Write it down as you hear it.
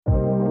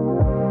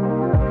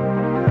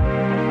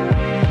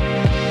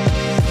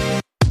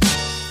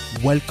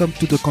Welcome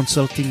to the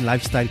Consulting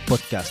Lifestyle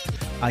Podcast.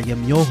 I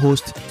am your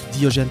host,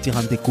 Diogène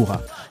Tirandekura.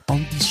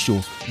 On this show,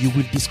 you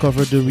will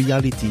discover the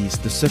realities,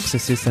 the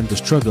successes and the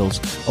struggles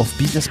of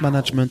business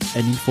management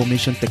and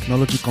information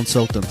technology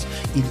consultants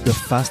in the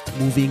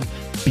fast-moving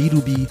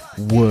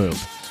B2B world.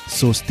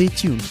 So stay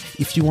tuned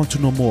if you want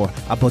to know more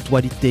about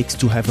what it takes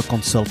to have a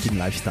consulting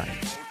lifestyle.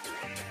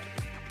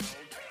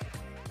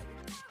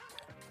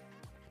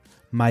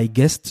 My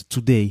guest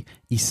today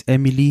is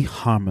Emily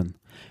Harmon.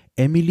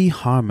 Emily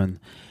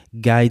Harmon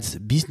guides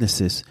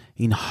businesses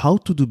in how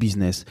to do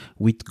business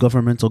with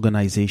government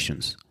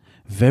organizations.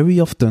 Very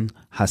often,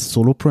 as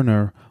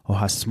solopreneur or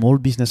as small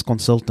business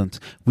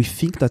consultant, we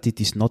think that it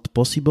is not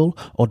possible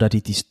or that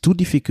it is too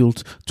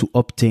difficult to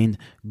obtain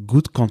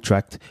good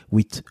contract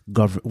with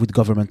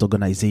government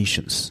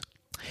organizations.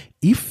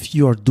 If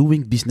you are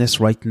doing business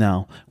right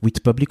now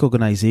with public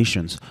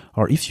organizations,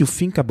 or if you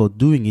think about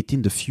doing it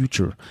in the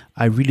future,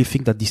 I really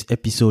think that this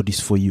episode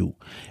is for you.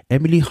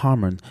 Emily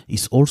Harmon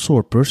is also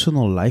a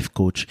personal life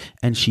coach,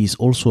 and she is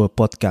also a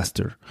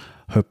podcaster.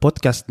 Her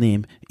podcast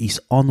name is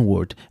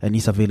Onward and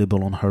is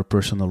available on her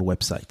personal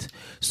website.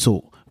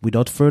 So,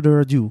 without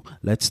further ado,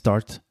 let's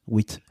start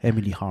with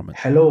Emily Harmon.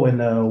 Hello and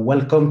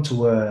welcome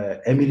to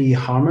Emily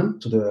Harmon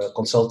to the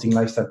Consulting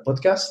Lifestyle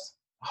Podcast.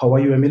 How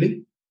are you,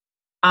 Emily?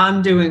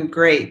 I'm doing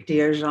great,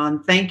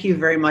 Diogène. Thank you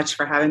very much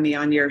for having me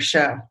on your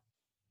show.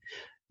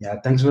 Yeah,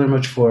 thanks very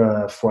much for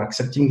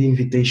accepting the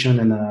invitation,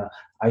 and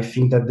I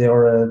think that there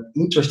are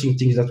interesting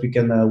things that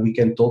we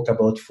can talk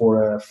about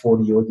for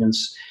the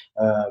audience,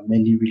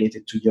 mainly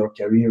related to your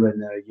career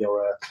and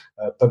your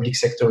public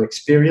sector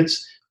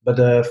experience.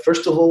 But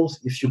first of all,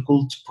 if you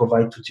could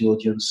provide to the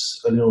audience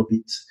a little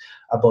bit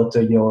about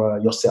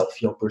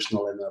yourself, your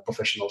personal and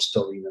professional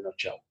story in a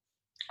nutshell.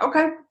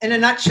 Okay. In a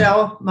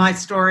nutshell, my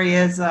story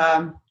is,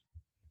 let's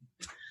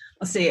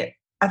see,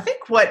 I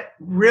think what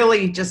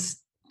really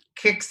just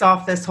kicks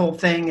off this whole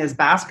thing is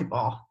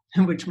basketball,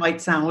 which might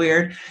sound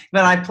weird,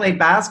 but I played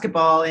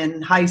basketball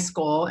in high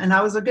school and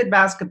I was a good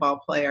basketball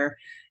player.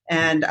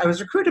 And I was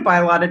recruited by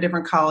a lot of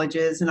different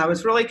colleges, and I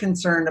was really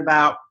concerned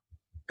about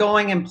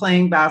going and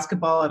playing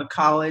basketball at a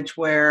college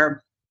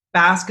where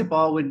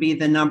basketball would be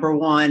the number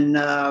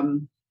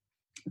one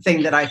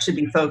thing that I should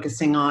be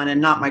focusing on and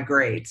not my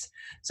grades.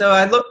 So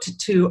I looked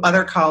to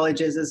other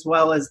colleges as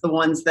well as the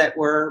ones that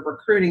were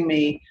recruiting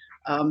me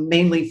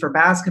mainly for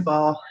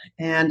basketball.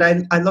 And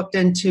I looked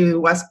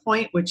into West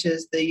Point, which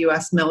is the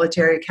U.S.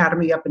 Military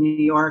Academy up in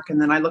New York. And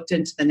then I looked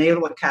into the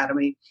Naval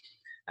Academy.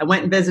 I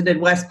went and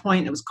visited West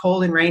Point. It was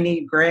cold and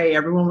rainy, gray.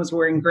 Everyone was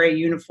wearing gray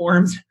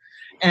uniforms.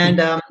 And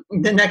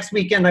the next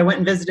weekend I went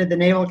and visited the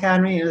Naval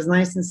Academy. It was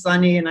nice and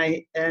sunny. And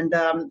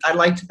I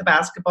liked the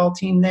basketball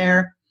team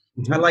there.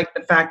 I liked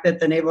the fact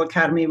that the Naval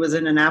Academy was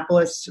in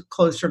Annapolis,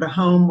 closer to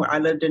home, where I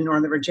lived in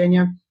Northern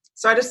Virginia.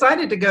 So I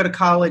decided to go to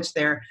college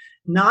there,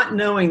 not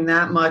knowing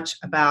that much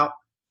about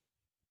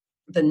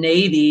the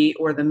Navy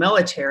or the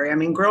military. I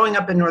mean, growing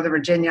up in Northern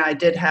Virginia, I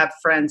did have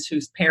friends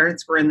whose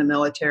parents were in the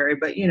military.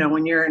 But, you know,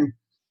 when you're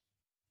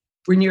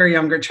a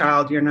younger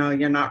child, you know,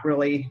 you're not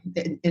really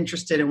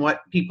interested in what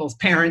people's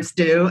parents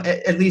do.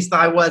 At least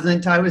I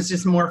wasn't. I was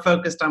just more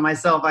focused on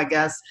myself, I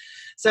guess.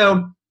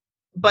 So,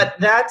 but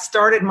that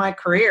started my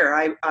career.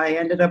 I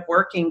ended up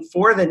working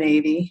for the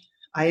Navy.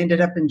 I ended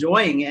up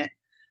enjoying it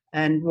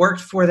and worked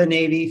for the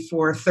Navy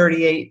for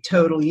 38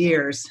 total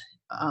years.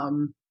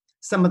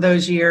 Some of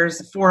those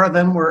years, 4 of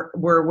them were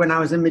when I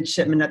was a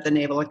midshipman at the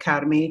Naval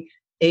Academy.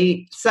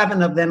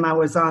 7 of them I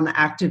was on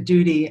active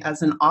duty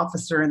as an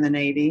officer in the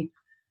Navy.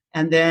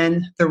 And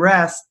then the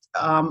rest,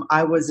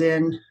 I was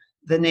in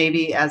the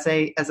Navy as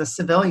a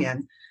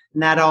civilian.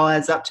 And that all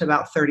adds up to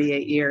about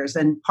 38 years.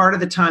 And part of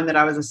the time that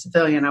I was a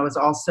civilian, I was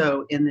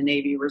also in the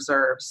Navy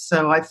Reserves.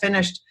 So I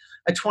finished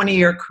a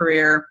 20-year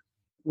career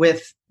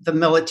with the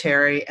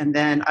military. And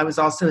then I was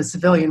also a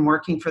civilian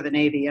working for the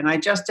Navy. And I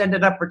just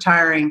ended up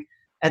retiring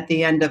at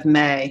the end of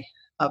May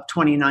of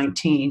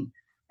 2019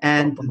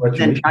 and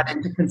then got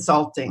into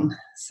consulting.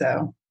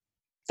 So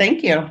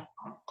thank you.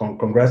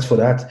 Congrats for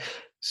that.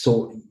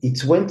 So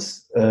it went.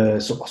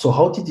 So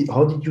how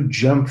did you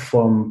jump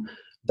from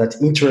that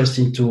interest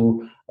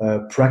into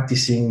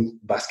practicing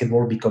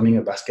basketball, becoming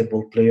a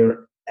basketball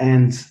player,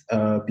 and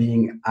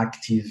being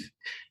active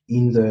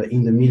in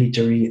the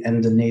military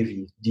and the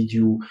Navy? Did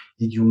you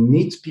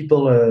meet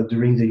people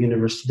during the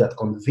university that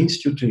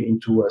convinced you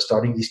into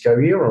starting this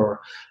career,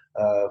 or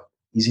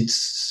is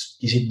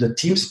it the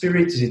team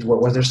spirit?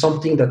 Was there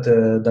something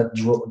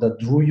that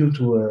drew you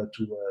to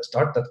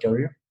start that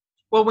career?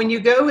 Well, when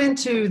you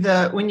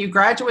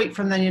graduate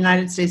from the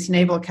United States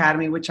Naval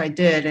Academy, which I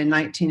did in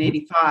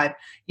 1985,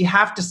 you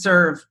have to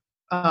serve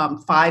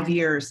 5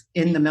 years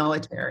in the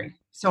military.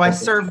 So I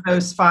served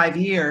those 5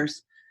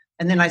 years,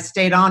 and then I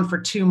stayed on for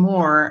 2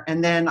 more,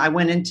 and then I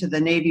went into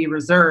the Navy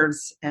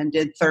Reserves and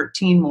did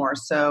 13 more.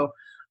 So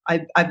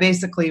I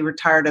basically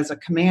retired as a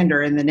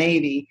commander in the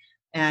Navy.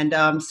 And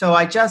so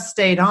I just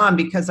stayed on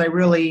because I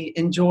really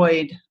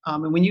enjoyed,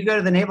 and when you go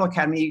to the Naval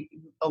Academy,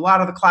 a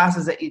lot of the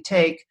classes that you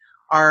take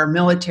our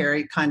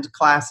military kinds of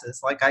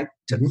classes. Like I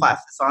took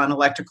classes on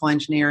electrical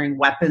engineering,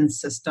 weapons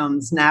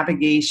systems,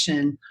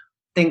 navigation,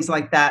 things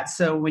like that.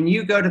 So when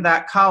you go to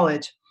that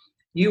college,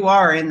 you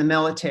are in the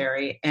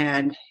military,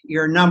 and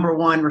your number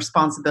one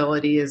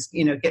responsibility is,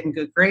 getting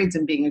good grades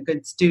and being a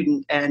good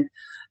student. And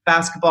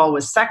basketball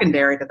was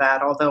secondary to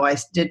that, although I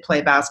did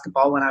play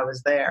basketball when I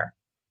was there.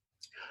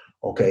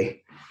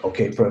 Okay,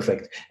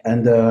 perfect.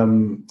 And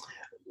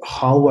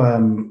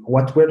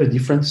what were the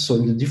differences? So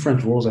in the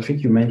different roles, I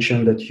think you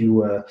mentioned that you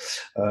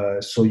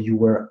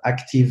were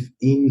active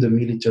in the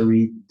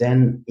military,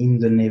 then in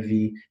the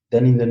Navy,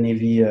 in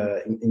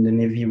the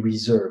Navy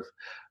Reserve.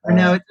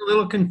 No, it's a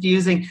little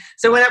confusing.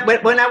 So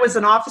when I was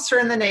an officer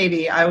in the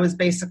Navy, I was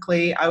a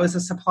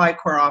supply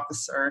corps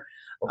officer.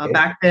 Okay.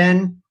 Back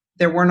then,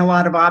 there weren't a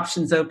lot of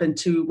options open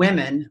to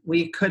women.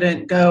 We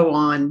couldn't go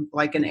on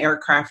like an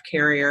aircraft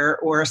carrier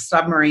or a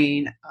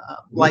submarine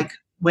like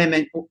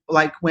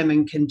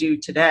women can do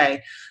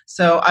today.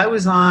 So I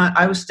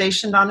was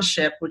stationed on a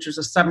ship, which was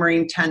a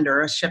submarine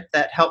tender, a ship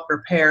that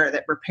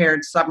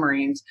repaired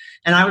submarines.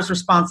 And I was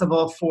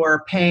responsible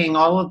for paying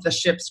all of the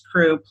ship's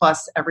crew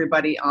plus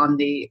everybody on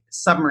the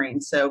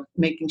submarine. So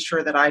making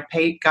sure that I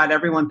got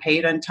everyone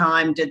paid on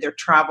time, did their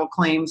travel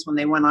claims when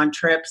they went on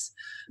trips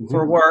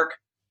for work.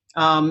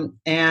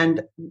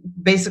 And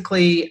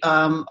basically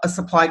a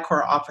supply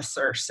corps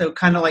officer, so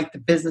kind of like the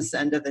business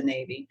end of the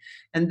Navy.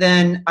 And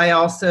then I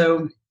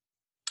also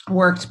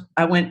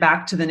I went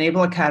back to the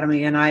Naval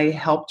Academy, and I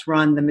helped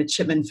run the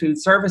Midshipman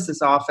Food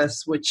Services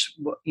Office, which,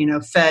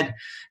 fed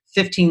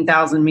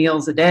 15,000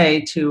 meals a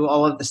day to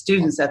all of the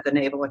students at the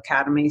Naval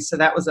Academy. So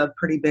that was a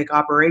pretty big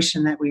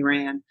operation that we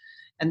ran.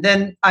 And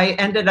then I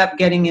ended up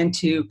getting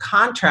into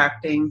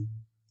contracting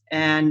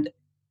and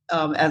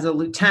as a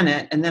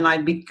lieutenant, and then I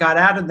got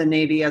out of the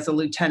Navy as a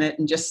lieutenant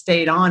and just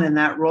stayed on in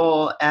that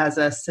role as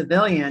a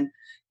civilian.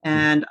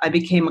 And I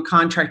became a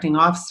contracting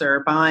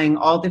officer, buying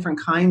all different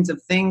kinds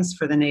of things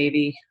for the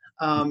Navy,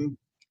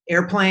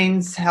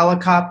 airplanes,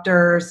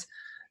 helicopters,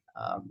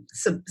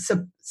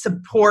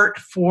 support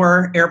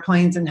for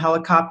airplanes and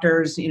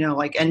helicopters,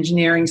 like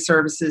engineering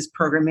services,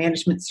 program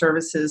management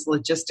services,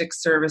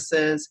 logistics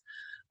services,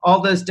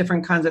 all those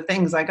different kinds of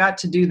things. I got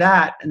to do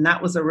that, and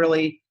that was a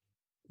really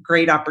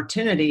great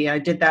opportunity. I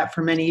did that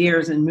for many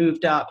years and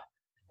moved up.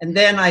 And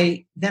then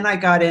I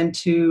got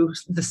into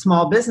the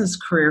small business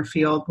career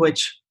field,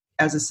 which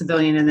as a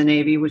civilian in the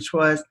Navy, which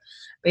was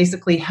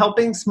basically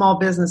helping small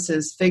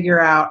businesses figure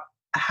out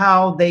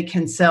how they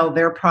can sell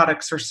their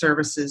products or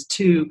services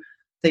to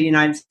the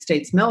United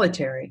States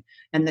military.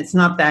 And it's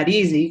not that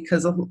easy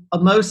because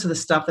most of the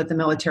stuff that the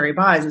military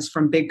buys is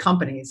from big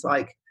companies.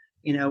 Like,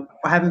 I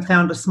haven't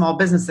found a small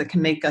business that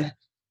can make an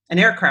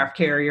aircraft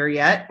carrier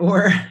yet,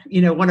 or,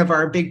 one of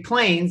our big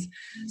planes.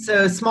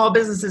 So small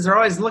businesses are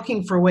always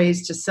looking for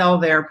ways to sell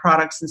their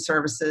products and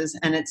services,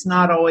 and it's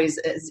not always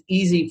as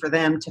easy for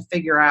them to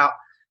figure out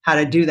how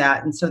to do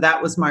that. And so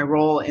that was my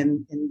role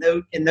in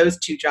those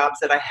two jobs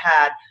that I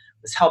had,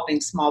 was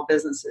helping small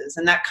businesses.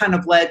 And that kind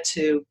of led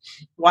to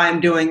why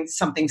I'm doing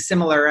something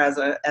similar as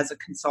a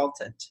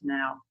consultant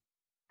now.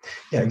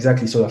 Yeah,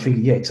 exactly. So I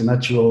think, it's a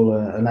natural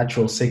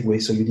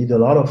segue. So you did a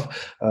lot of,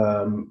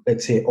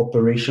 let's say,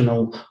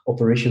 operational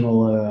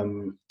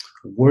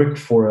work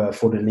for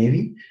the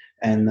Navy,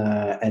 and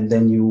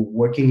then you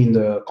working in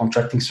the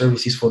contracting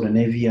services for the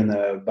Navy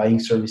and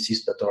buying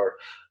services that are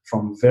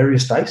from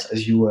various types,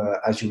 as you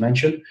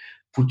mentioned,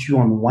 put you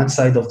on one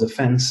side of the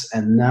fence,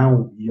 and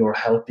now you're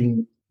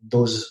helping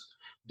those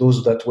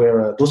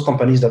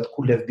companies that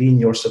could have been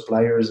your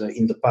suppliers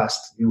in the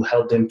past. You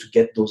help them to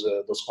get those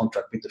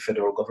contracts with the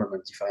federal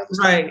government, if I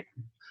understand.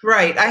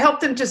 Right. I help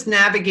them just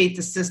navigate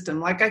the system.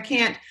 Like I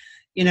can't,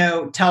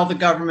 tell the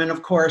government,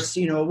 of course,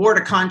 award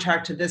a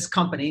contract to this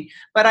company,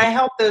 but I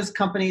help those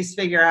companies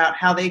figure out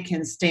how they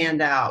can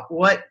stand out.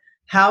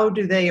 How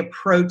do they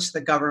approach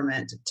the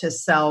government to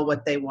sell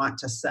what they want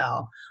to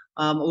sell?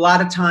 A lot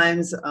of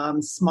times,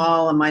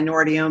 small and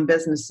minority-owned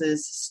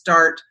businesses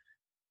start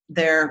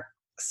their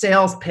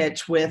sales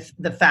pitch with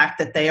the fact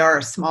that they are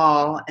a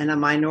small and a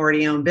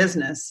minority-owned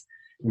business.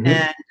 Mm-hmm.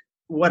 And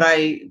what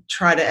I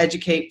try to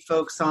educate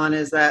folks on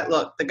is that,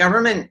 look, the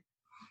government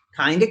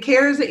kind of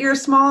cares that you're a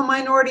small and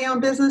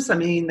minority-owned business. I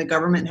mean, the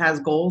government has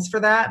goals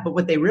for that, but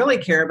what they really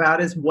care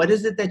about is what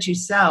is it that you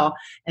sell,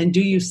 and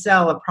do you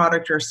sell a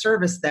product or a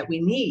service that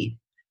we need?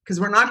 Because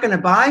we're not going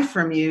to buy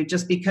from you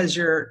just because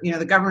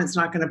the government's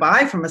not going to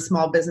buy from a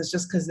small business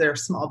just because they're a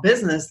small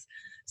business.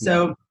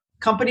 So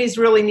companies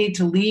really need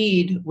to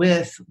lead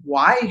with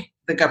why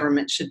the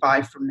government should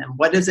buy from them.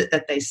 What is it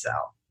that they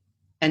sell?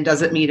 And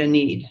does it meet a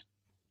need?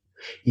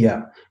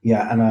 Yeah.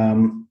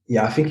 And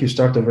I think you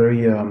start a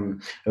very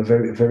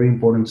very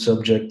important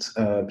subject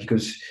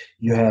because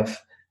you have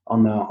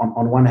on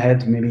one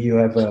hand, maybe you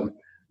have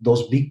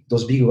those big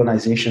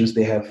organizations.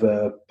 They have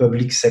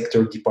public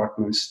sector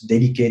departments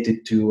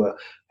dedicated to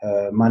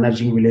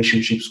managing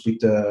relationships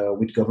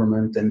with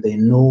government, and they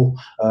know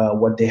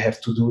what they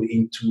have to do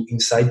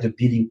inside the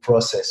bidding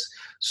process.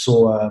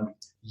 So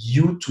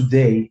you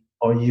today,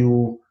 are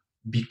you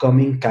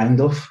becoming kind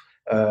of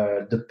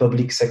the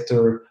public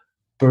sector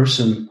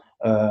person.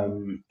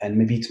 And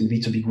maybe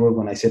it's a big word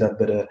when I say that,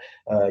 but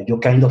you're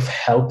kind of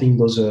helping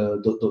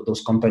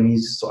those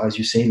companies. So as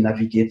you say,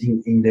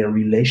 navigating in their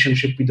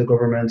relationship with the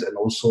government, and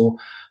also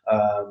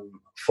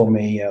from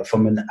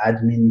an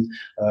admin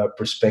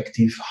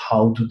perspective,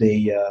 how do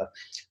they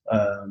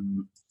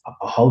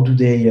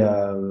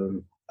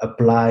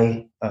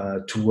apply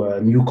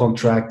to new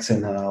contracts,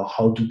 and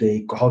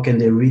how can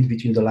they read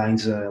between the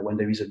lines when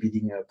there is a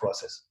bidding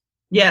process?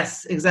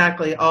 Yes,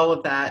 exactly. All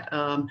of that.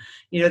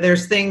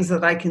 There's things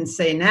that I can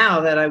say now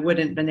that I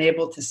wouldn't have been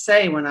able to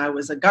say when I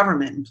was a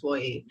government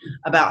employee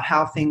about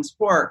how things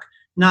work.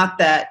 Not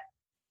that,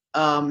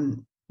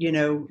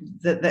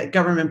 that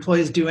government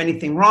employees do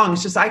anything wrong.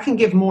 It's just I can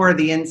give more of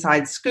the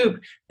inside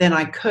scoop than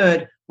I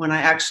could when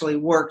I actually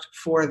worked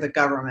for the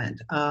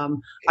government.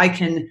 I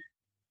can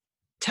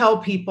tell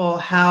people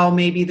how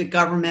maybe the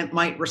government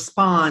might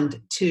respond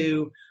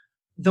to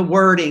the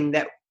wording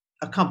that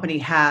a company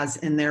has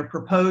in their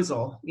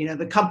proposal.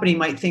 The company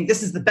might think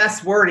this is the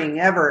best wording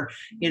ever,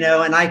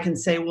 and I can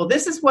say, well,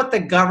 this is what the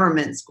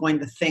government's going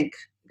to think.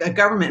 A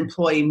government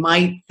employee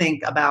might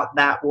think about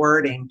that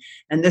wording,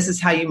 and this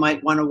is how you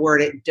might want to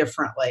word it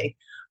differently.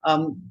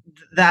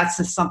 That's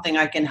just something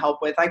I can help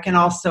with. I can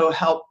also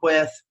help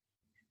with,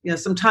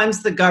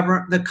 sometimes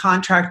the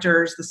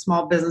contractors, the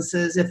small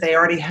businesses, if they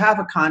already have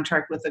a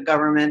contract with the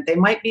government, they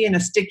might be in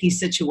a sticky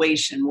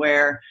situation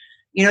where,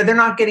 they're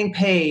not getting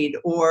paid,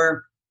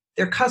 or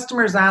their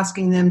customers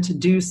asking them to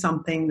do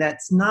something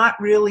that's not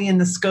really in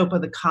the scope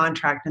of the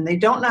contract, and they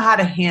don't know how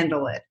to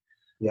handle it.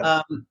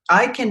 Yeah.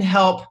 I can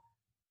help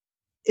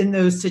in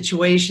those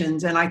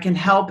situations, and I can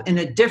help in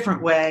a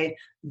different way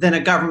than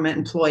a government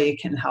employee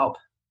can help.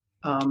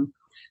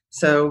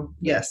 So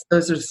yes,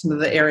 those are some of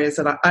the areas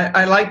that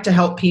I like to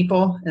help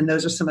people, and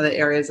those are some of the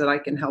areas that I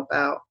can help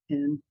out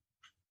in.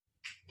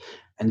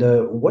 And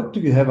what do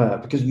you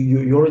have? Because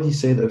you already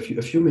said a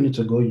few minutes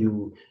ago,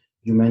 you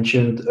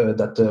mentioned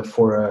that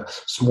for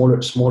smaller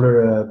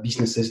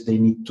businesses, they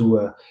need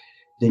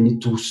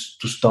to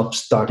stop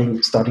starting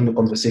the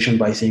conversation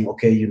by saying,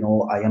 okay,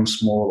 I am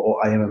small,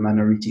 or I am a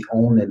minority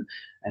owned,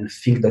 and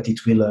think that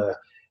it will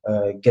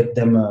get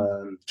them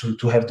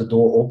to have the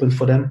door open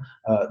for them.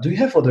 Do you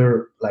have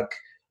other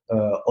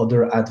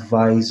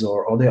advice,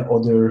 or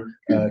other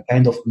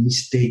kind of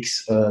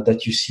mistakes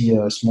that you see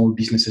small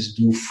businesses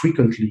do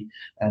frequently,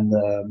 and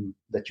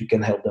that you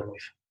can help them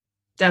with?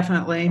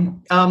 Definitely.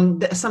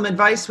 Some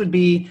advice would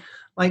be,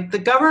 like, the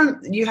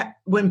government,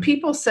 when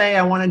people say,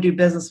 I want to do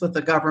business with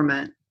the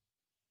government,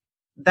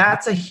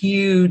 that's a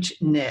huge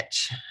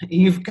niche.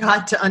 You've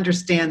got to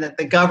understand that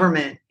the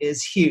government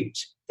is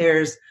huge.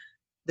 There's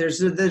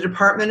the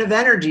Department of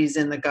Energy is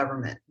in the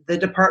government. The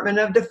Department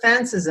of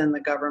Defense is in the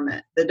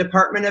government. The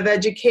Department of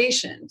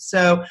Education.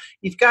 So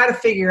you've got to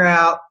figure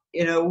out,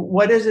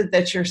 what is it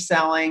that you're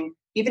selling?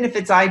 Even if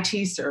it's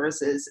IT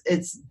services,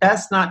 it's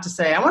best not to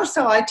say, I want to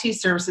sell IT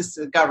services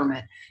to the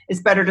government.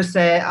 It's better to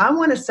say, I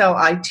want to sell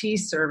IT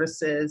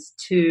services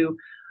to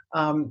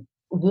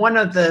one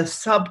of the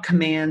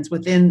sub-commands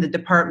within the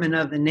Department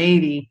of the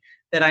Navy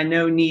that I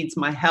know needs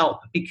my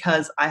help,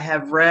 because I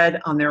have read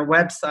on their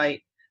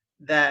website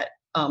that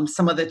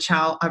some of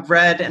the I've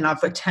read and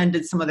I've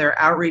attended some of their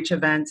outreach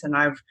events, and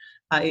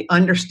I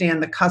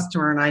understand the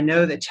customer, and I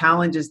know the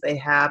challenges they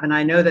have, and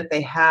I know that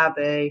they have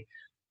a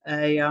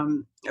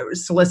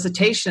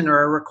solicitation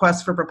or a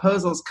request for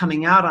proposals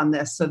coming out on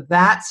this. So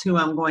that's who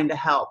I'm going to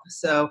help.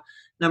 So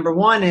number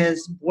one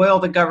is boil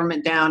the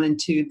government down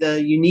into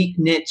the unique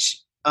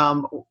niche,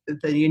 the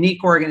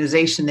unique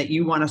organization that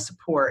you want to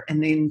support.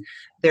 And then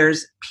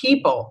there's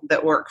people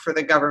that work for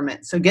the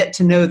government. So get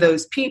to know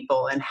those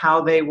people and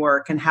how they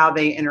work and how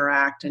they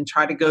interact, and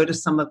try to go to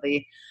some of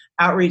the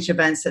outreach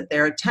events that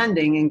they're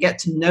attending and get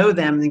to know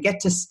them and get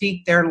to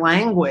speak their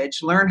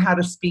language, learn how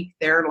to speak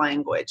their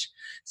language,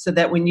 so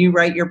that when you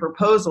write your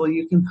proposal,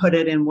 you can put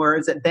it in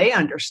words that they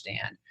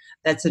understand,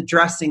 that's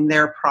addressing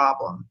their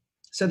problem.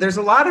 So there's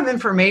a lot of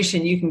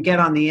information you can get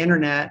on the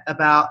internet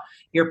about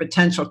your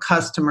potential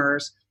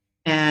customers,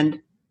 and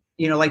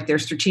like their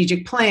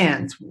strategic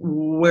plans,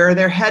 where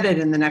they're headed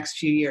in the next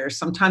few years.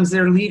 Sometimes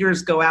their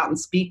leaders go out and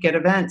speak at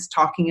events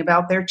talking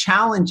about their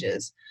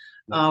challenges.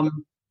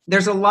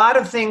 There's a lot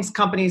of things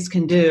companies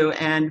can do,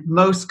 and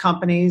most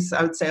companies,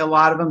 I would say a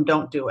lot of them,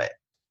 don't do it.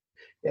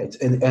 Yeah,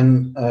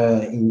 within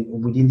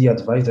the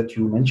advice that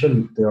you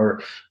mentioned, there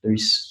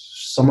is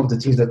some of the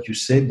things that you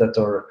said that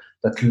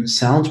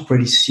sound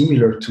pretty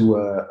similar to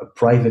a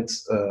private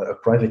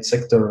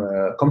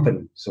sector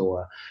company.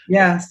 So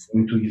yes,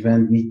 going to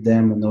event, meet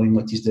them, and knowing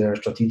what is their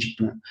strategic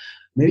plan.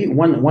 Maybe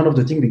one of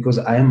the things, because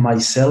I am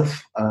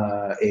myself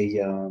a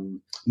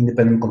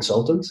independent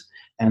consultant,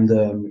 and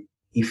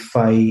if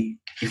I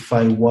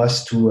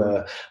was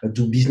to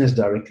do business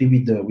directly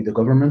with the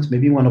government,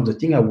 maybe one of the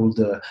things I would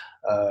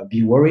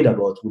be worried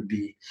about would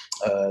be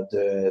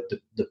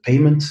the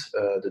payment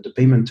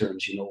payment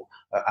terms.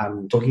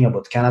 I'm talking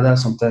about Canada.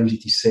 Sometimes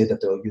it is said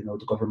that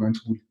the government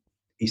would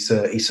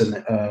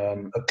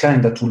a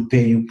client that will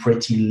pay you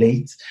pretty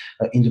late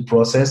in the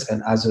process.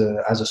 And as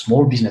a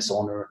small business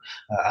owner,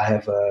 I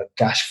have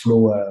cash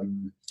flow.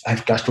 I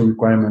have cash flow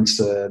requirements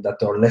that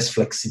are less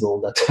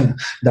flexible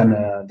than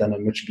a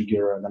much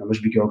bigger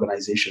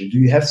organization. Do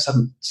you have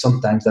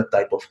sometimes that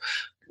type of,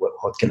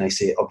 what can I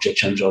say,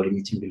 objections or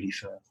limiting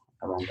belief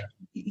around that?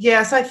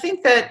 Yes, I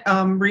think that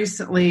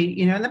recently,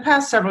 in the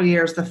past several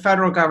years, the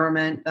federal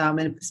government,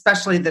 and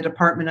especially the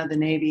Department of the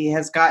Navy,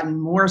 has gotten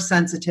more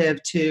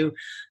sensitive to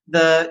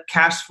the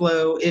cash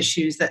flow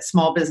issues that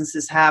small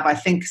businesses have. I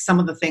think some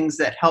of the things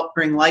that help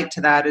bring light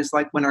to that is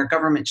like when our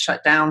government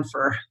shut down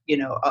for,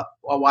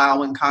 a while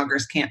when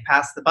Congress can't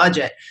pass the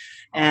budget.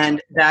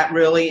 And that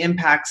really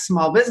impacts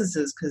small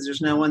businesses because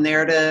there's no one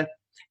there to,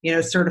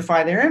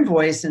 certify their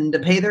invoice and to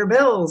pay their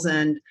bills.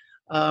 And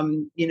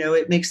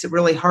it makes it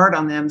really hard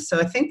on them. So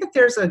I think that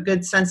there's a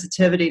good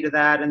sensitivity to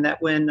that, and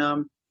that when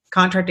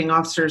contracting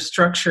officers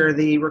structure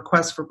the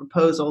request for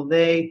proposal,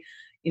 they,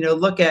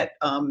 look at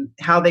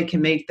how they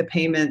can make the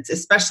payments,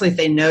 especially if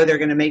they know they're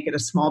going to make it a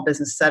small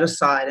business set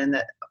aside and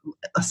that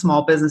a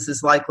small business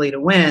is likely to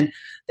win.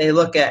 They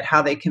look at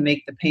how they can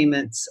make the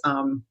payments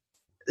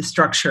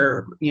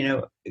structure,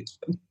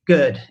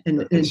 good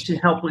and to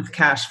help with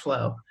cash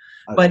flow.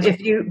 But if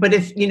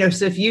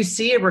you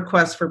see a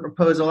request for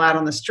proposal out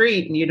on the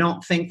street and you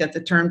don't think that the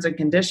terms and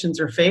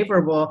conditions are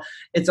favorable,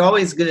 it's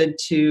always good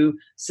to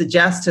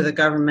suggest to the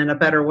government a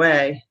better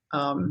way,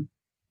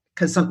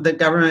 because the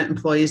government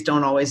employees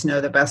don't always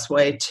know the best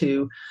way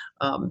to,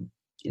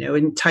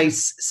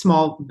 entice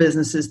small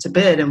businesses to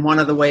bid. And one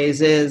of the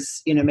ways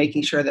is,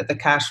 making sure that the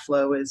cash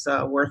flow is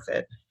worth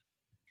it.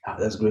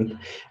 That's great.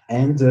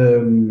 And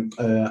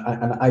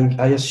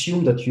I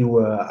assume that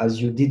you,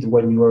 as you did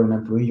when you were an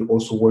employee, you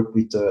also work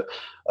with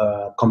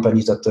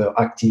companies that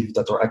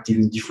are active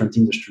in different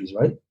industries,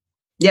 right?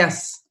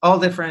 Yes, all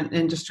different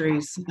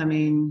industries. I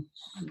mean,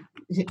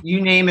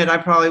 you name it, I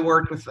probably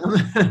worked with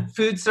them.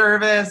 Food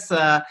service,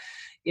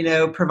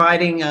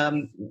 providing,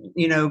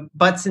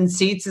 butts and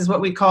seats is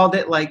what we called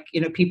it. Like,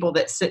 people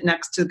that sit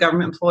next to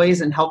government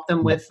employees and help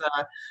them with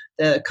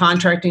the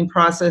contracting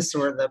process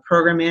or the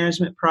program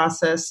management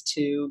process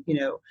to,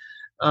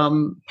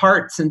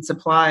 parts and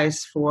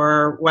supplies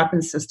for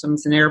weapon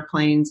systems and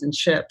airplanes and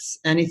ships,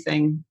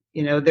 anything,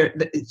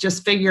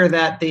 just figure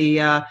that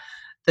the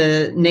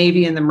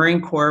Navy and the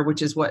Marine Corps,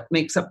 which is what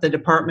makes up the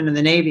Department of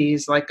the Navy,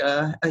 is like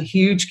a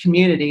huge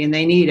community, and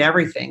they need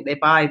everything. They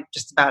buy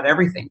just about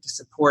everything to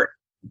support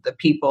the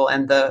people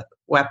and the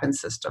weapon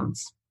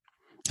systems.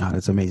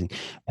 That's amazing.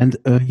 And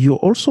you're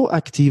also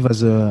active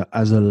as a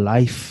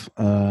life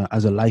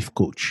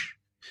coach,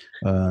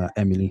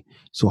 Emily.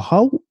 So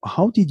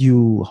how did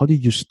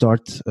you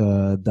start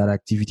that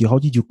activity? How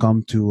did you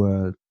come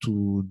to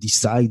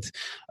decide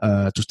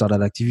to start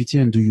that activity?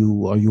 And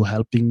are you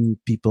helping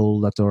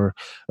people that are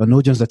an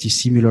audience that is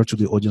similar to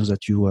the audience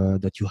that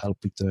you help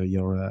with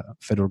your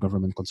federal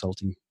government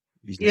consulting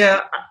business?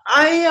 Yeah,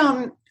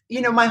 I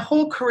my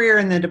whole career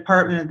in the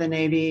Department of the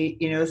Navy,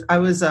 I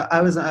was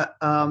a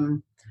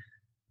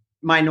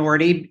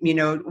minority,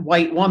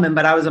 white woman,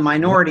 but I was a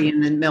minority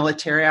in the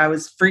military. I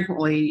was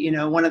frequently,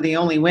 one of the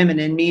only women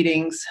in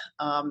meetings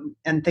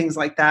and things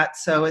like that.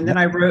 So, and then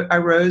I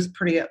rose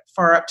pretty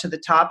far up to the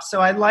top.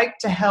 So I like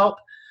to help,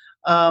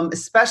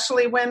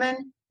 especially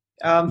women,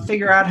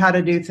 figure out how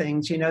to do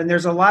things, and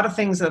there's a lot of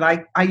things that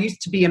I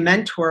used to be a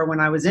mentor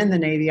when I was in the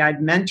Navy.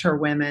 I'd mentor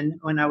women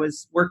when I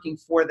was working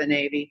for the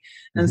Navy.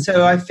 And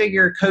so I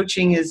figure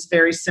coaching is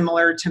very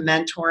similar to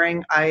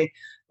mentoring. I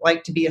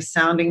like to be a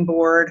sounding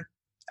board.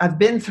 I've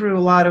been through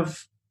a lot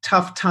of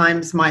tough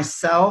times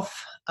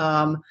myself,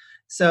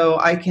 so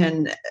I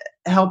can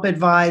help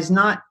advise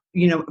not,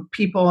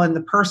 people in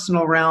the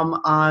personal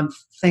realm on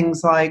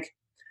things like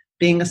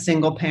being a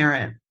single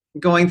parent,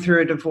 going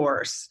through a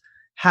divorce,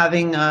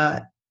 having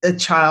a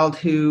child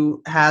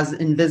who has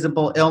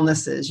invisible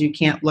illnesses. You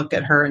can't look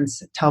at her and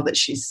tell that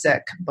she's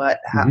sick, but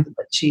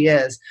she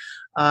is.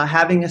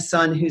 Having a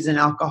son who's an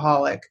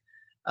alcoholic.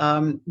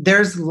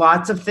 There's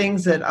lots of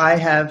things that I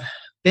have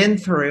been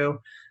through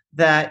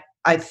that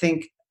I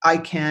think I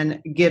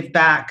can give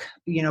back,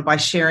 by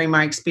sharing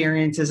my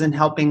experiences and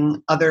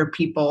helping other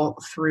people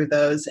through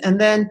those.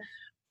 And then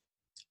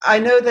I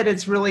know that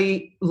it's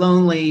really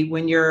lonely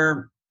when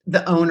you're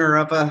the owner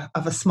of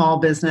a small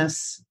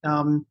business.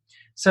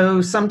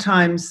 So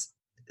sometimes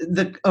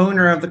the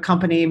owner of the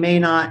company may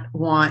not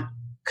want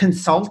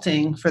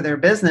consulting for their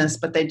business,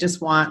 but they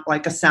just want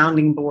like a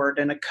sounding board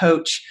and a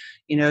coach,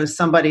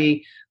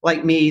 somebody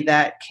like me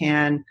that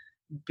can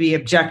be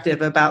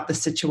objective about the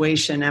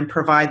situation and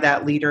provide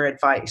that leader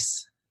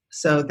advice.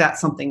 So that's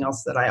something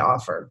else that I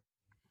offer.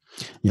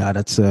 Yeah,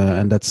 that's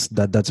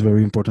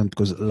very important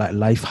because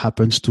life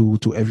happens to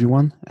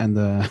everyone, and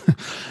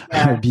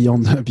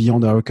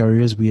beyond our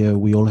careers,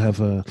 we all have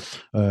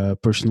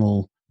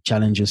personal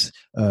challenges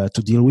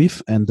to deal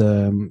with. And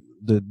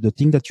the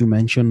thing that you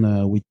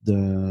mentioned with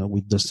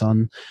the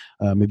son,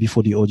 maybe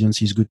for the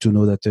audience, is good to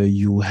know that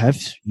you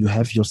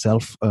have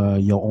yourself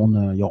your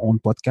own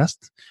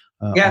podcast.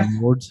 On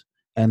board,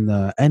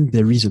 and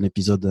there is an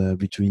episode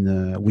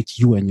between with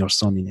you and your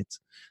son in it,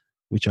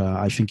 which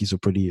I think is a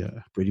pretty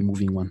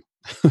moving one.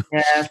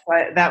 Yes,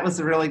 that was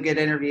a really good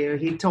interview.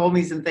 He told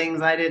me some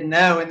things I didn't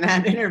know in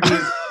that interview.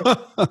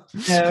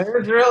 It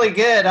was really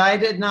good. I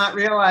did not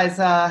realize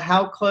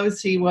how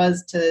close he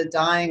was to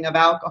dying of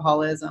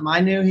alcoholism. I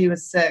knew he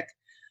was sick,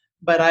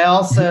 but I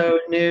also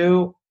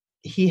knew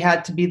he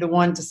had to be the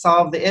one to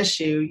solve the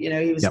issue.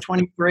 He was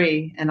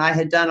 23 and I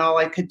had done all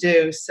I could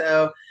do.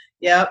 So,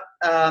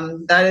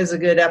 that is a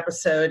good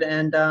episode.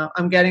 And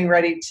I'm getting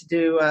ready to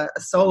do a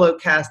solo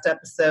cast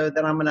episode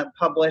that I'm going to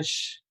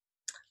publish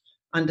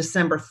on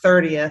December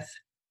 30th.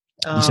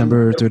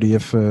 December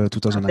 30th,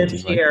 2019.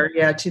 This year,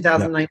 right?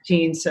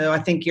 2019. Yeah. So I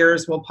think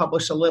yours will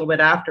publish a little bit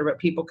after, but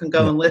people can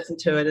go and listen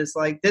to it. It's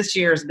like this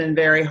year has been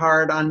very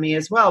hard on me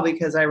as well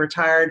because I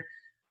retired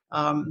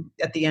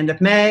at the end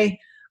of May.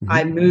 Mm-hmm.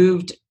 I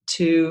moved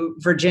to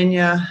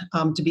Virginia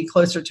to be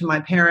closer to my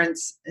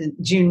parents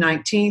June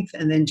 19th,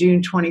 and then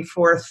June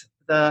 24th,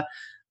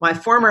 my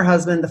former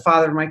husband, the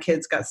father of my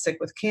kids, got sick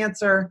with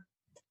cancer.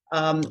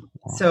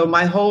 So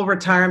my whole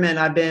retirement,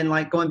 I've been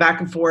like going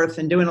back and forth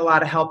and doing a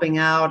lot of helping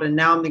out. And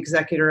now I'm the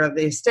executor of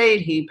the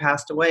estate. He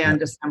passed away on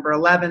December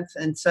 11th.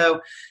 And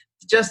so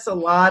just a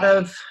lot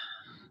of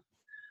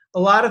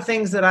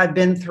things that I've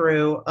been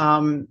through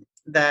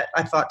that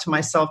I thought to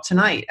myself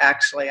tonight,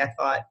 actually, I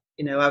thought,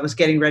 I was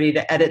getting ready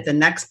to edit the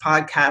next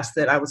podcast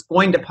that I was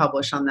going to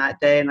publish on that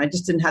day. And I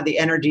just didn't have the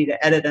energy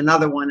to edit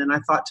another one. And I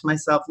thought to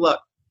myself,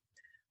 look,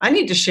 I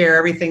need to share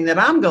everything that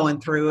I'm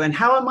going through and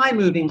how am I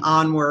moving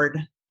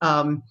onward?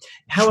 How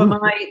am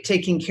I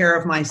taking care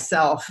of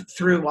myself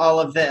through all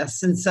of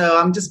this? And so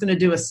I'm just going to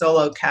do a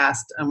solo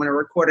cast. I'm going to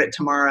record it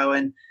tomorrow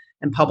and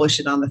publish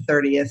it on the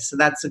 30th. So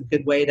that's a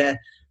good way to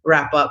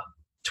wrap up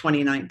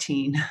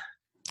 2019.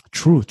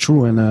 True.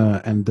 And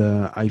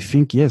I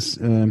think, yes,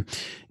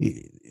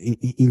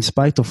 in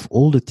spite of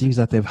all the things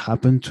that have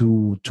happened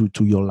to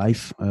your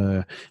life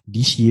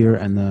this year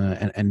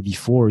and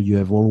before, you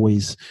have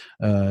always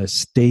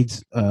stayed,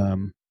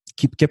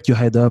 kept your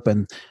head up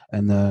and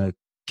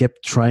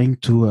kept trying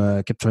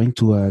to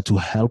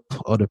help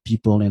other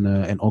people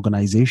and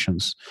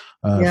organizations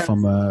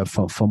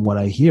from what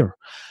I hear.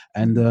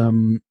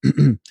 And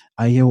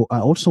I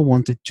also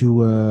wanted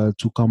to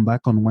come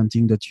back on one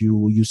thing that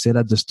you said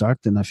at the start,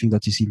 and I think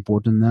that is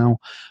important now,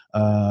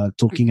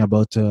 talking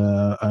about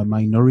a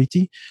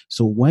minority.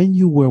 So when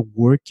you were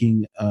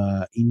working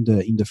in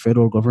the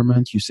federal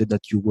government, you said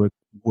that you were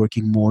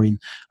working more in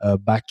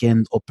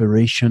back-end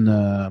operation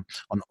on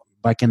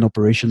back-end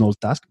operational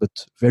task,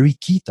 but very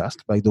key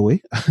task, by the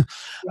way.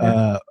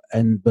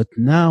 But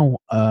now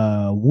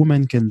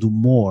women can do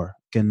more,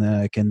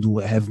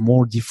 have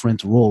more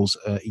different roles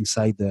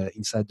inside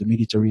the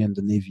military and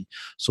the Navy.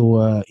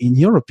 So, in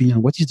your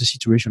opinion, what is the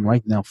situation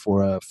right now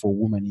for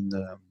women in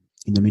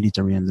the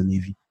military and the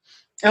Navy?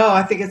 Oh,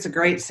 I think it's a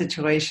great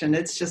situation.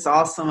 It's just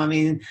awesome. I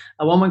mean,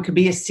 a woman could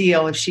be a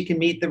SEAL if she can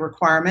meet the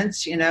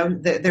requirements.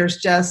 There's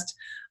just,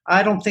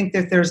 I don't think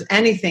that there's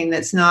anything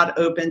that's not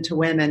open to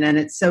women, and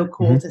it's so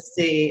cool to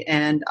see.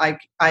 And I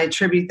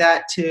attribute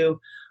that to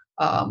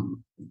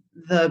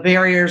the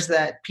barriers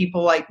that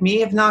people like me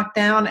have knocked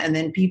down, and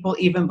then people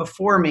even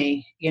before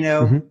me.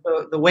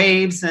 The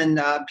waves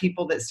and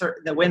people that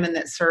the women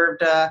that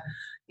served,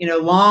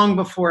 long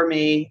before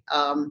me,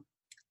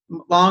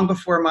 long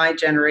before my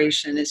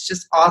generation. It's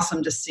just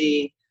awesome to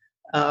see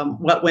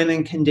what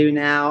women can do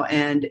now,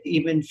 and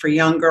even for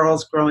young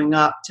girls growing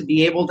up to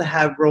be able to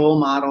have role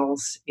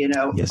models,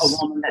 a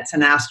woman that's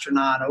an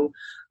astronaut,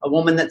 a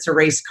woman that's a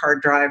race car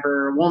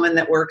driver, a woman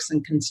that works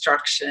in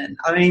construction.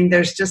 I mean,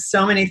 there's just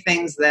so many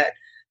things that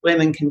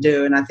women can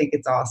do, and I think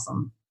it's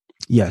awesome.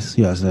 Yes,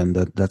 and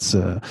that's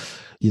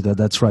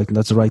that's right.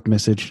 That's the right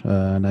message,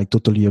 and I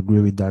totally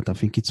agree with that. I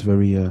think it's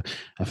very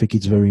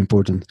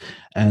important,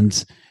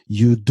 and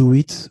you do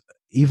it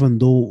even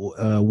though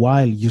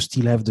while you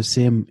still have the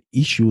same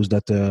issues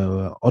that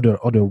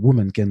other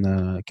women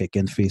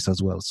can face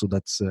as well. So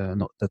that's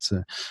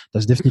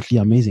definitely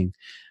amazing.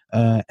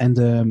 And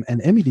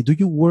Emily, do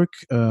you work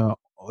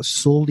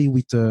solely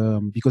with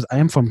because I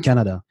am from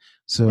Canada,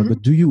 so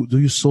but do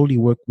you solely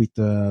work with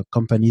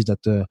companies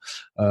that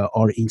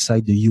are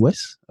inside the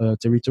US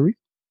territory?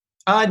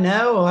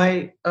 No,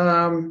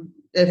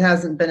 it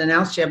hasn't been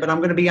announced yet, but I'm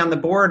going to be on the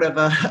board of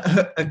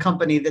a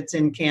company that's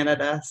in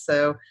Canada.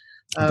 So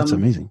that's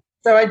amazing.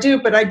 So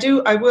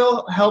I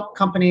will help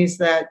companies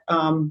that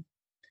are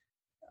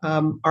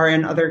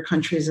in other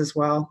countries as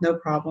well. No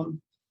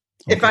problem.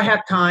 Okay. If I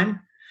have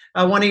time.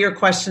 One of your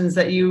questions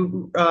that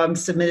you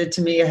submitted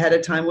to me ahead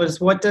of time was,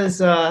 what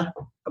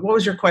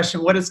was your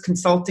question? What does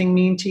consulting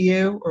mean to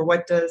you, or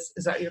is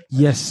that your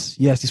question? Yes,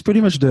 it's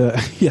pretty much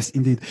yes,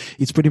 indeed,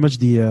 it's pretty much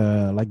the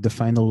like the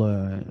final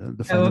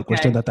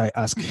question that I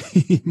ask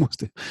in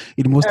most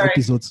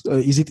episodes.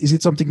 Is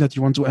it something that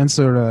you want to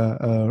answer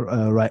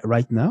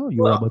right now?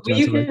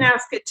 You can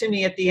ask it to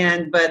me at the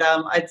end, but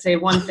I'd say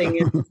one thing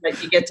is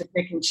that you get to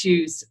pick and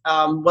choose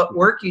what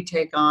work you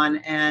take on,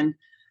 and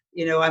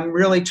I'm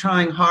really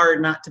trying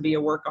hard not to be a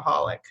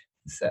workaholic.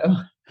 So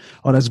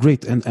Oh, that's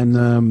great.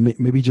 And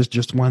maybe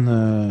just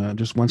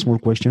one small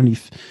question.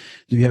 If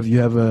you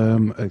have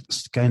a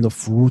kind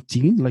of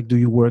routine, like do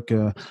you work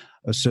a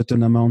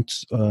certain amount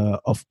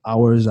of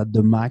hours at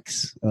the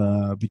max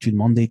between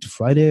Monday to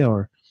Friday,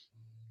 or?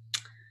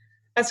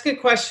 That's a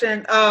good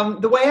question.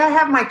 The way I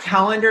have my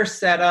calendar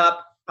set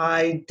up,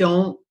 I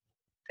don't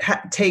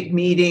take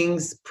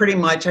meetings pretty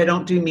much. I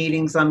don't do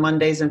meetings on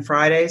Mondays and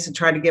Fridays to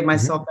try to give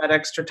myself that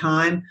extra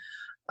time.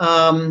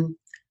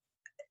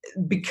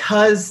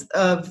 Because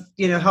of,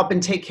 helping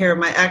take care of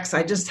my ex,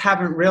 I just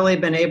haven't really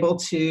been able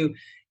to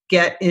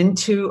get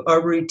into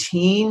a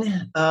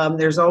routine.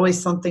 There's always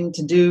something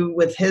to do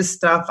with his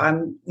stuff.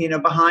 I'm,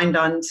 behind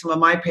on some of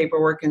my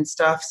paperwork and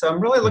stuff. So I'm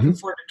really looking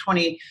forward to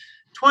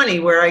 2020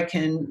 where I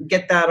can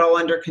get that all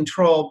under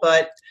control.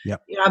 But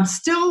I'm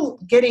still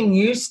getting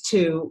used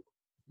to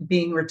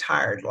being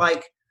retired.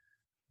 Like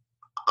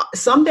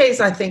some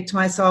days I think to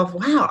myself,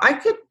 wow, I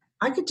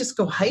could just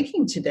go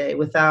hiking today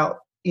without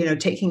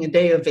taking a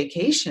day of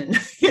vacation.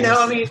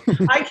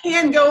 I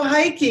can go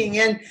hiking.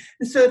 And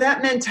so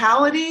that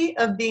mentality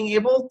of being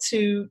able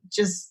to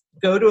just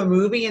go to a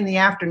movie in the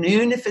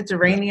afternoon, if it's a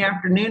rainy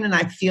afternoon and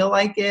I feel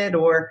like it,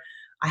 or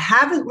I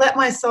haven't let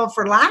myself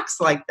relax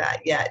like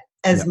that yet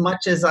as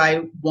much as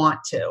I want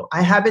to.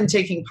 I have been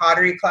taking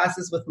pottery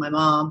classes with my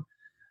mom.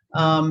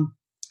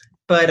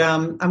 But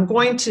I'm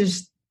going to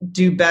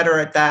do better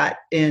at that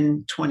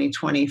in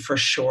 2020 for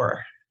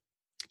sure.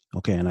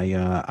 Okay, and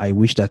I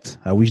wish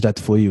that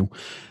for you,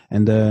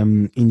 and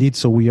indeed.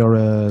 So we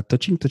are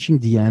touching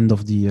the end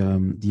of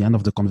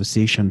the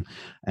conversation,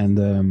 and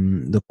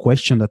the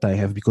question that I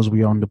have, because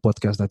we are on the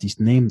podcast that is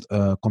named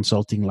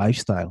Consulting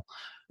Lifestyle,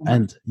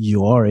 and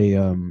you are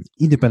a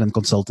independent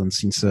consultant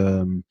since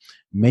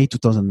May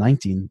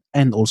 2019,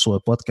 and also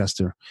a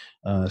podcaster.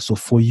 So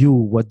for you,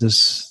 what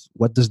does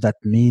that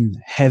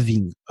mean,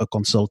 having a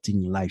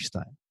consulting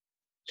lifestyle?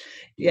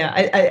 Yeah,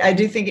 I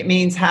do think it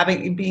means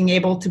being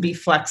able to be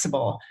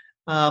flexible.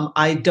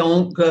 I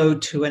don't go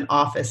to an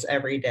office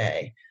every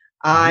day.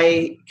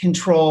 I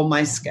control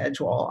my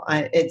schedule.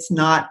 It's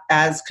not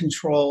as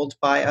controlled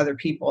by other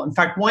people. In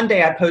fact, one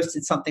day I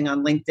posted something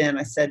on LinkedIn.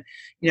 I said,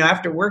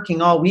 after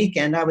working all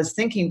weekend, I was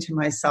thinking to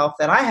myself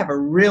that I have a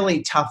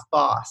really tough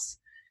boss.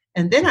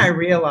 And then I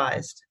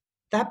realized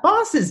that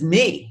boss is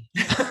me.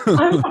 I'm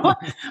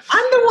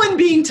the one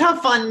being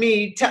tough on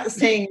me,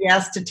 saying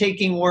yes to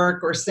taking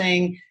work or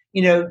saying,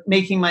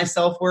 making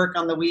myself work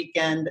on the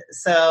weekend.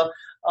 So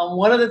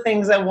one of the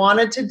things I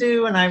wanted to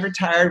do when I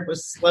retired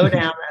was slow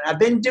down. And I've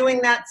been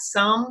doing that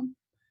some,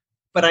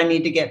 but I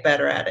need to get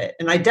better at it.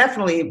 And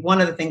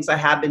one of the things I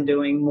have been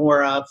doing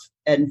more of,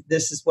 and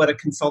this is what a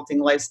consulting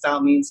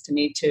lifestyle means to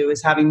me too,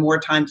 is having more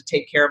time to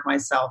take care of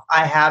myself.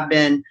 I have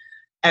been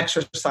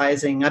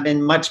exercising. I'm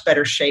in much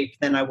better shape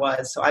than I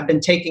was. So I've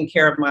been taking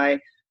care of my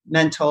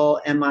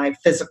mental and my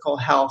physical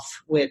health,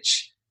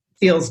 which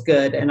feels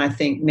good and I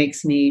think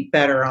makes me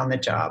better on the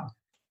job.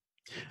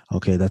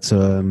 Okay, that's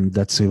a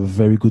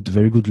very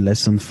good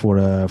lesson for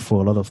a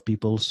lot of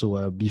people.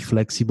 So be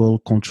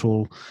flexible,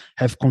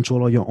 have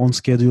control of your own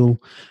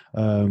schedule,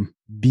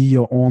 be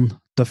your own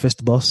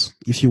toughest boss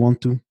if you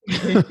want to,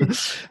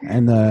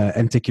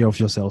 and take care of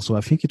yourself. So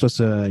I think it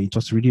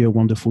was really a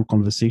wonderful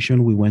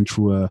conversation. We went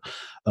through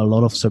a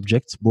lot of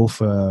subjects,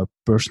 both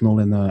personal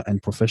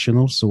and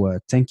professional. So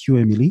thank you,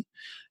 Emily,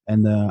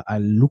 and I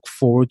look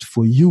forward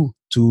for you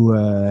to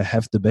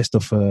have the best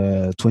of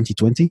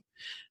 2020.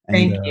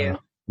 And, thank you.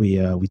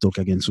 We talk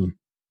again soon.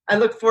 I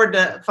look forward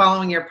to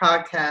following your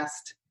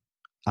podcast.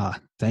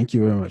 Thank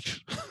you very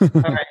much.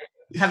 All right.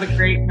 Have a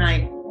great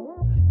night.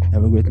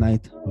 Have a great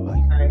night. Bye-bye.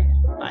 All right.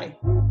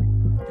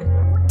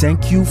 Bye.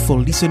 Thank you for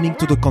listening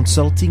to the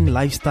Consulting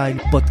Lifestyle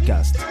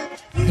Podcast.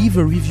 Leave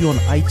a review on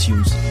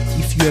iTunes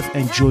if you have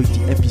enjoyed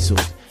the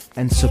episode,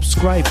 and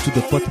subscribe to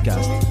the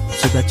podcast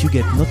so that you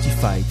get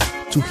notified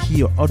to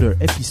hear other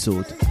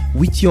episodes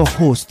with your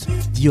host,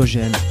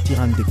 Diogène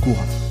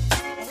Tirandekura.